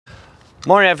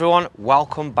Morning everyone,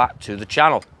 welcome back to the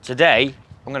channel. Today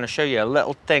I'm going to show you a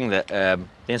little thing that the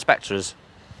inspectors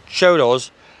showed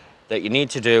us that you need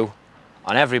to do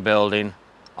on every building,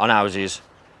 on houses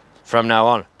from now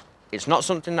on. It's not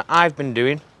something that I've been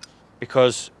doing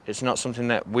because it's not something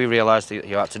that we realised that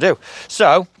you had to do.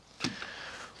 So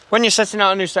when you're setting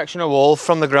out a new section of wall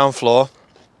from the ground floor,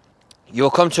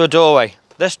 you'll come to a doorway.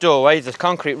 This doorway, the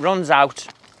concrete runs out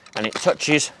and it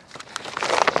touches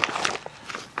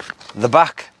the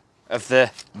back of the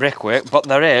brickwork, but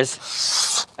there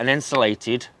is an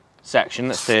insulated section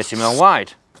that's 30mm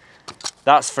wide.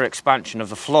 That's for expansion of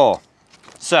the floor.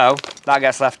 So that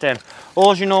gets left in.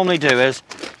 All you normally do is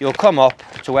you'll come up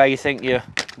to where you think your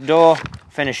door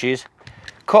finishes,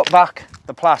 cut back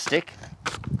the plastic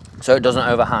so it doesn't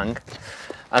overhang,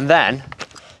 and then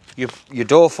your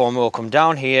door form will come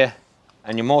down here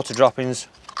and your mortar droppings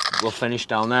will finish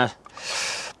down there.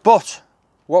 But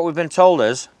what we've been told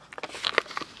is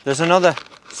there's another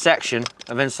section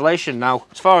of insulation. Now,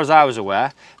 as far as I was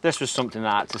aware, this was something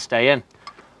that had to stay in.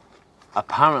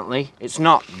 Apparently, it's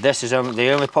not.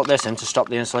 They only put this in to stop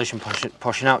the insulation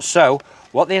pushing out. So,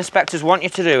 what the inspectors want you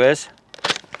to do is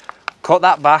cut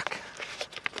that back.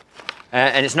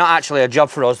 And it's not actually a job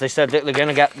for us. They said that they're going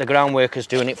to get the ground workers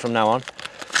doing it from now on.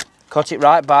 Cut it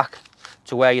right back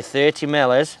to where your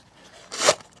 30mm is.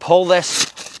 Pull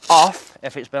this off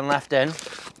if it's been left in.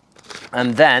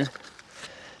 And then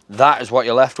that is what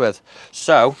you're left with.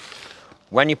 So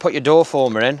when you put your door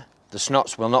former in, the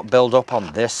snots will not build up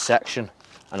on this section.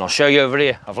 And I'll show you over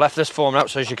here. I've left this former out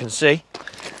so as you can see.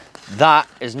 That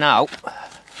is now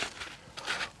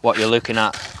what you're looking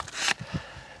at.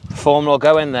 The former will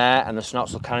go in there and the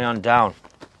snots will carry on down.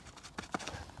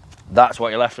 That's what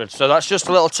you're left with. So that's just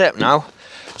a little tip now.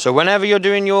 So whenever you're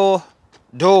doing your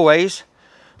doorways,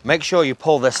 make sure you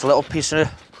pull this little piece of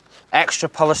extra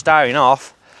polystyrene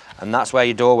off, and that's where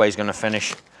your doorway is going to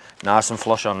finish nice and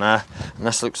flush on there. And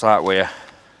this looks like we're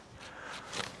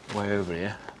way over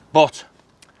here, but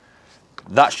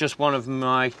that's just one of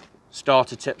my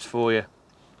starter tips for you.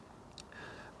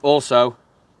 Also,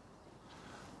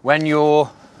 when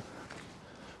you're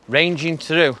ranging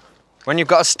through, when you've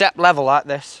got a step level like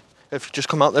this, if you just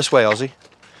come out this way, Ozzy,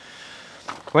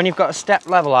 when you've got a step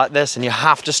level like this and you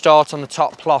have to start on the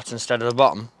top plot instead of the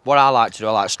bottom, what I like to do,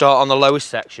 I like to start on the lowest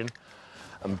section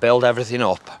and build everything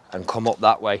up and come up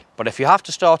that way. But if you have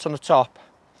to start on the top,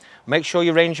 make sure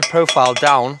you range your profile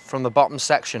down from the bottom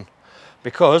section,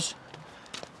 because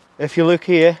if you look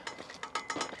here,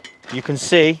 you can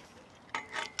see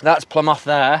that's plumb off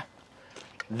there.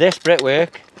 This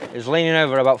brickwork is leaning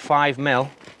over about 5mm,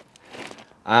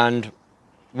 and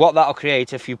what that'll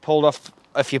create, if you pulled off,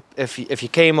 if you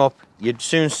came up, you'd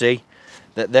soon see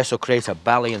that this will create a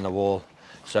belly in the wall.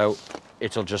 So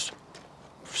it'll just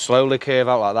slowly curve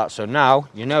out like that. So now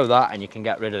you know that, and you can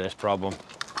get rid of this problem.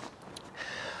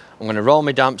 I'm going to roll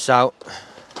my damps out,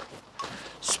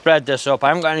 spread this up. I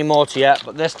haven't got any mortar yet,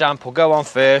 but this damp will go on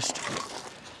first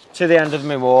to the end of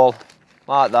my wall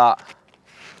like that.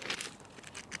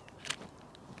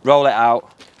 Roll it out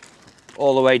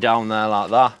all the way down there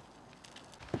like that.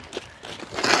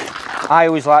 I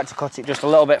always like to cut it just a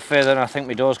little bit further than I think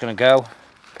my door's going to go,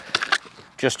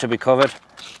 just to be covered,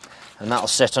 and that'll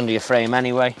sit under your frame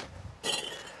anyway.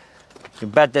 You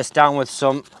bed this down with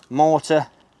some mortar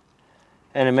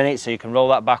in a minute, so you can roll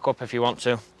that back up if you want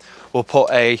to. We'll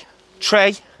put a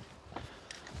tray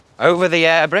over the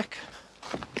air brick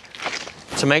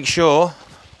to make sure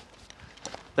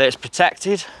that it's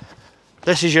protected.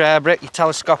 This is your air brick, your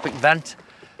telescopic vent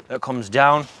that comes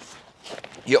down.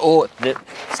 The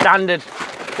standard,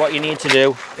 what you need to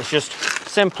do is just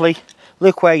simply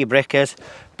look where your brick is.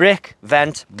 Brick,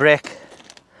 vent, brick,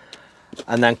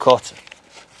 and then cut.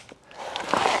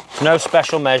 There's no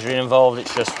special measuring involved,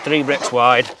 it's just 3 bricks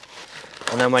wide.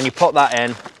 And then when you put that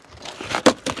in,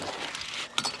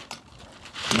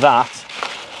 that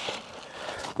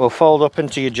will fold up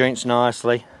into your joints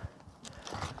nicely.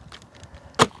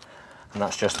 And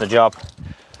that's just the job.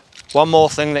 One more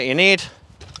thing that you need,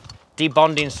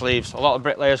 debonding sleeves. A lot of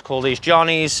bricklayers call these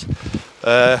Johnnies.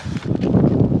 That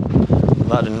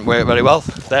didn't work very well.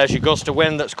 There's your gust of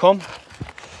wind that's come.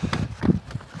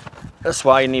 That's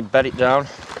why you need to bed it down.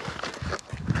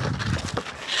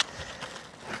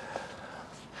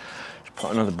 Just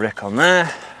put another brick on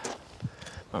there.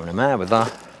 Having a mare with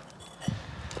that.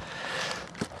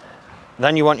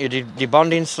 Then you want your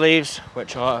debonding sleeves,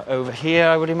 which are over here,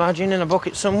 I would imagine, in a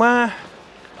bucket somewhere.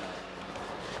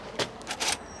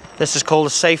 This is called a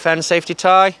safe end safety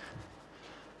tie,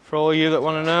 for all you that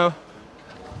want to know.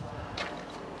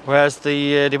 Where's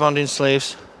the debonding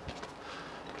sleeves?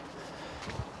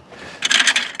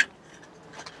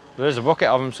 There's a bucket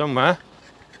of them somewhere.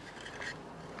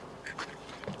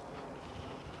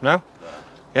 No?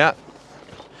 Yeah.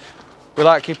 We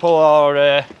like to keep all our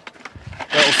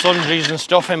little sundries and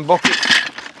stuff in buckets.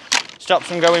 Stops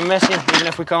them going missing, even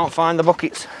if we can't find the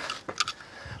buckets.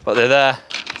 But they're there.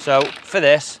 So for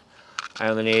this, I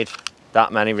only need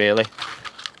that many really.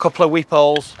 A couple of weep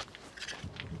holes.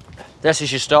 This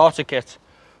is your starter kit.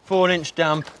 4-inch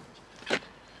damp,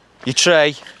 your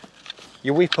tray,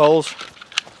 your weep holes.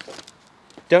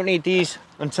 Don't need these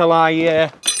until I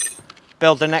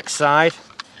build the next side.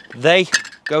 They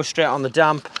go straight on the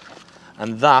damp,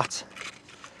 and that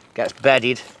gets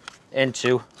bedded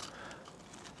into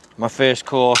my first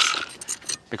course,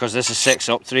 because this is 6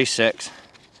 up, 3 6.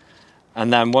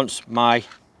 And then once my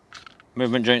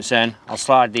movement joint's in, I'll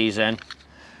slide these in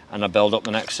and I'll build up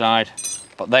the next side.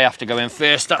 But they have to go in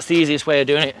first. That's the easiest way of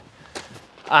doing it.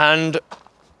 And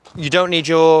you don't need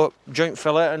your joint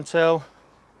fillet until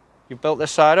you've built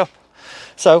this side up.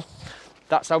 So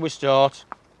that's how we start.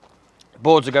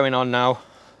 Boards are going on now,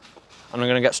 and I'm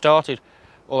going to get started.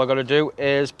 All I've got to do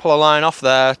is pull a line off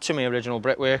there to my original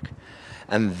brickwork,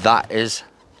 and that's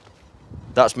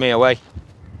me away.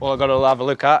 All I've got to have a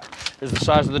look at is the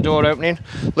size of the door opening,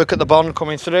 look at the bond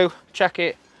coming through, check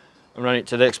it, and run it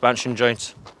to the expansion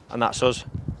joints, and that's us.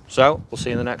 So we'll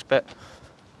see you in the next bit.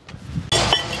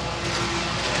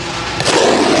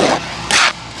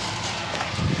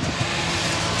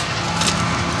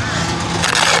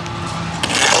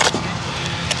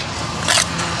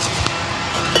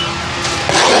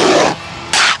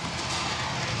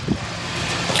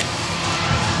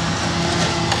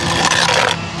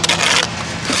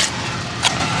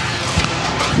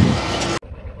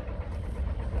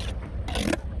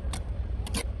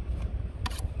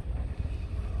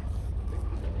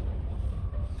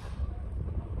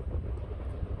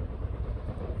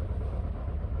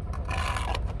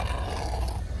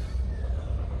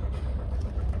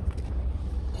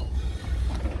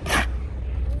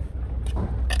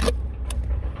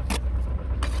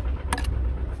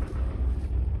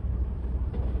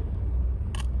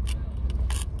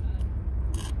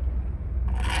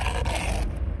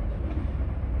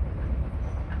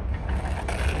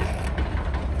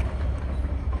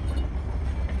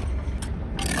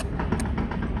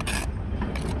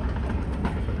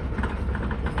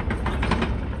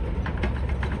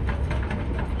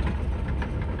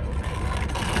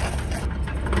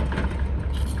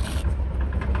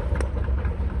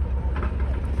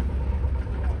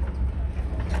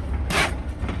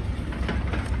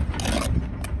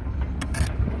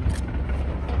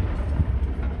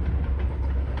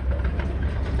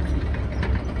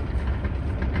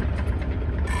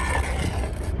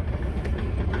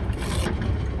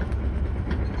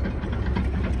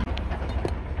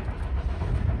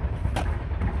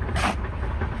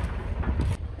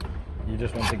 You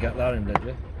just want to get that in, did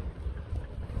you?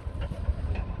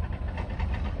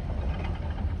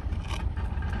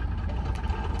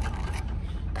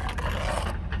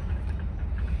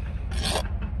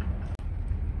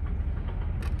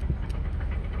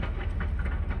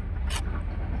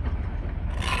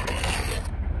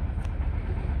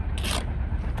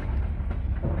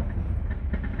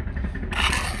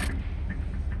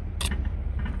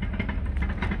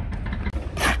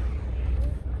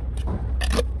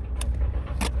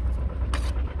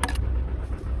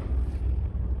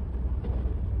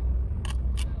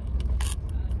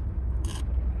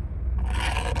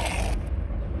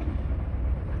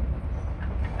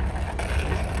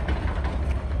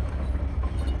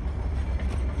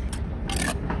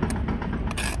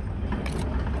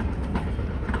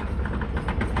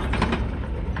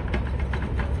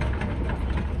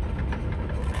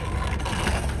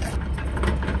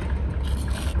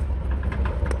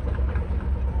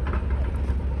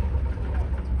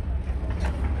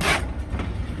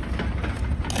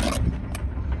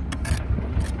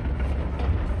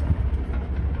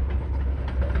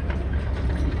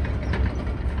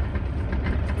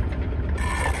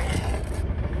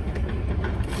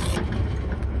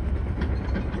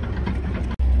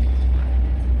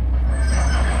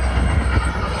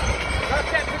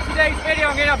 Video,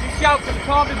 I'm going to have to shout because I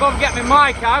can't be bothered getting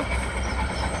my mic out.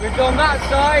 We've done that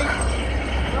side.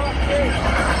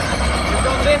 We've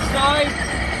done this side.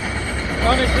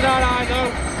 Honest to that, I know.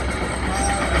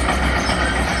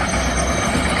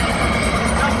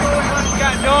 That's all we've got to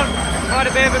get done. I've had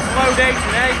a bit of a slow day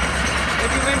today. If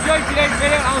you've enjoyed today's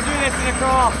video, I'll do this in the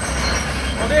car.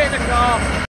 I'll do it in the car.